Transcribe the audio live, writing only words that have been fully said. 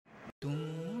तू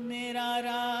मेरा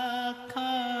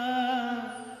राखा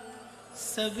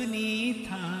सबनी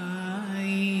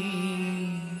थाई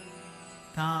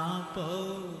तापो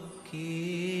के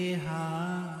हा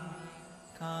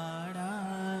काड़ा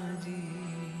जी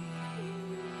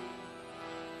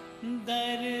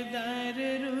दर दर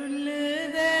रुल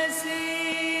देसी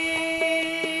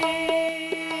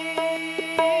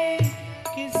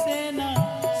किसे ना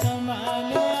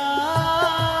संभालिया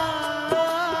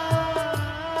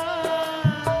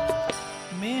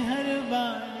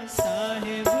मेहरबान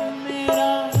साहिब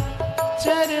मेरा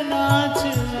चरना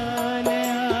चला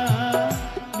लिया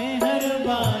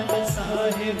मेहरबान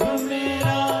साहिब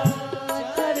मेरा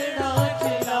चरना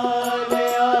चला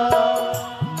लिया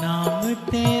नाम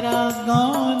तेरा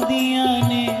गोंदिया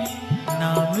ने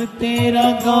नाम तेरा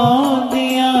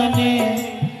गोंदिया ने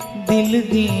दिल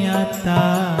दिया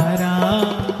तारा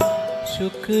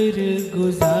शुक्र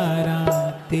गुजारा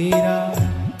तेरा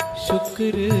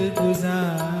शुक्र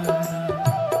गुजारा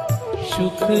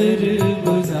शुक्र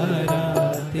गुजारा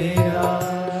तेरा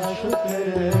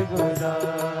शुक्र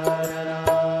गुजारा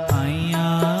आया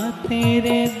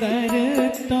तेरे दर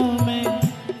तो मैं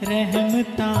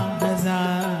रहमता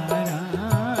हजारा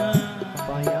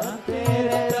आया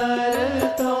तेरे दर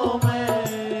तो मैं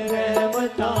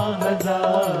रहमता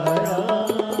हजारा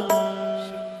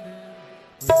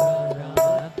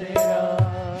गुजारा तेरा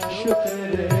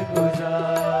शुक्र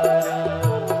गुजारा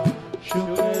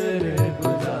शुक्र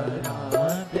गुजारा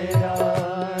तेरा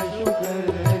शुक्र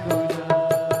गुजारा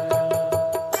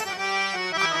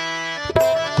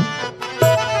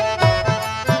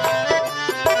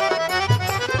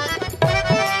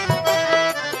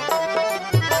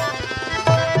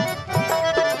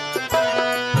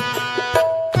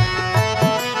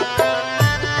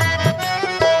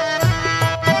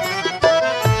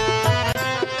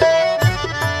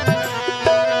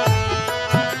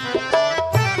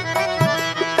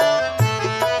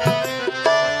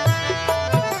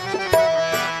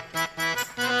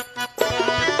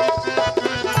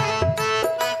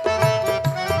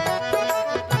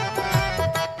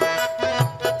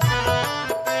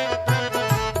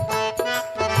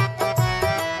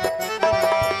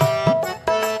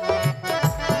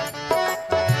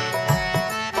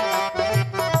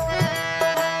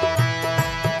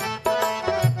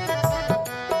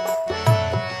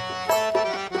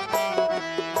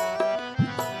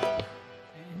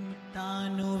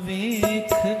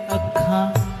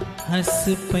हस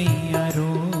पईया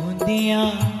रोंदियां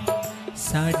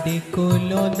साडे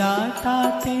कोलों दाता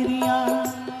तेरिया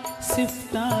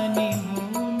सिफतां नहीं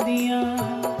होंदियां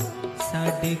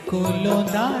साडे कोलों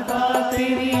दाता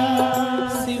तेरिया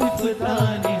सिफतां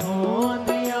नहीं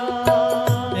होंदियां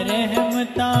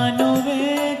रहमतां नू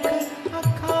वेख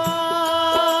अखां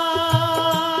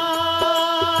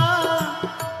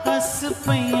हस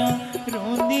पईया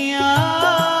रोंदियां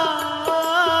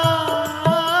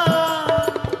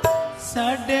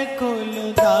साडे कोलों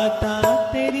दाता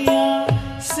तेरिया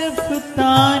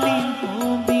सिफतां नहीं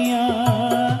होंदियां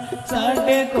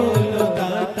साडे कोलों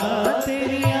दाता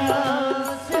तेरिया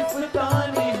सिफतां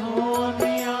नहीं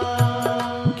होंदियां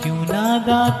क्यों ना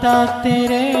दाता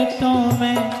तेरे तो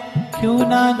मैं क्यों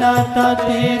ना दाता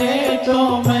तेरे तो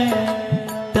मैं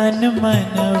तन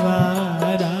मन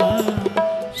वारा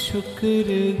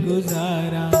शुक्र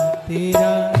गुजारा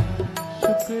तेरा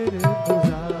शुक्र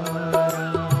गुजारा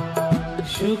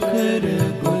शुक्र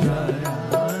गुजारा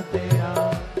तेरा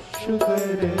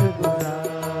शुक्र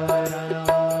गुजारा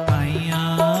आया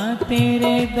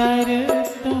तेरे दर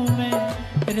तो मैं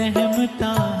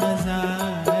रहमता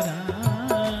हजारा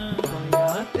आया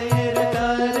तेरे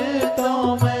दर तो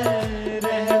मैं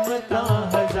रहमता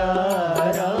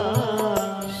हजारा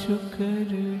शुक्र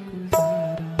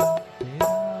गुजारा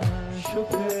तेरा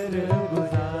शुक्र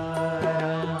गुजारा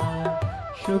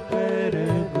शुक्र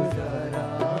गुजारा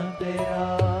तेरा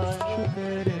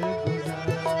शुक्र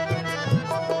गुजारा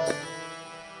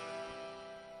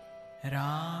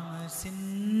राम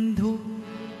सिंधु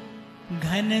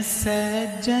घन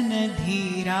सज्जन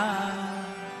धीरा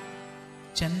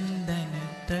चंदन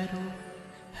तरु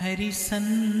हरि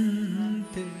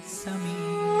संत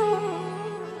समीर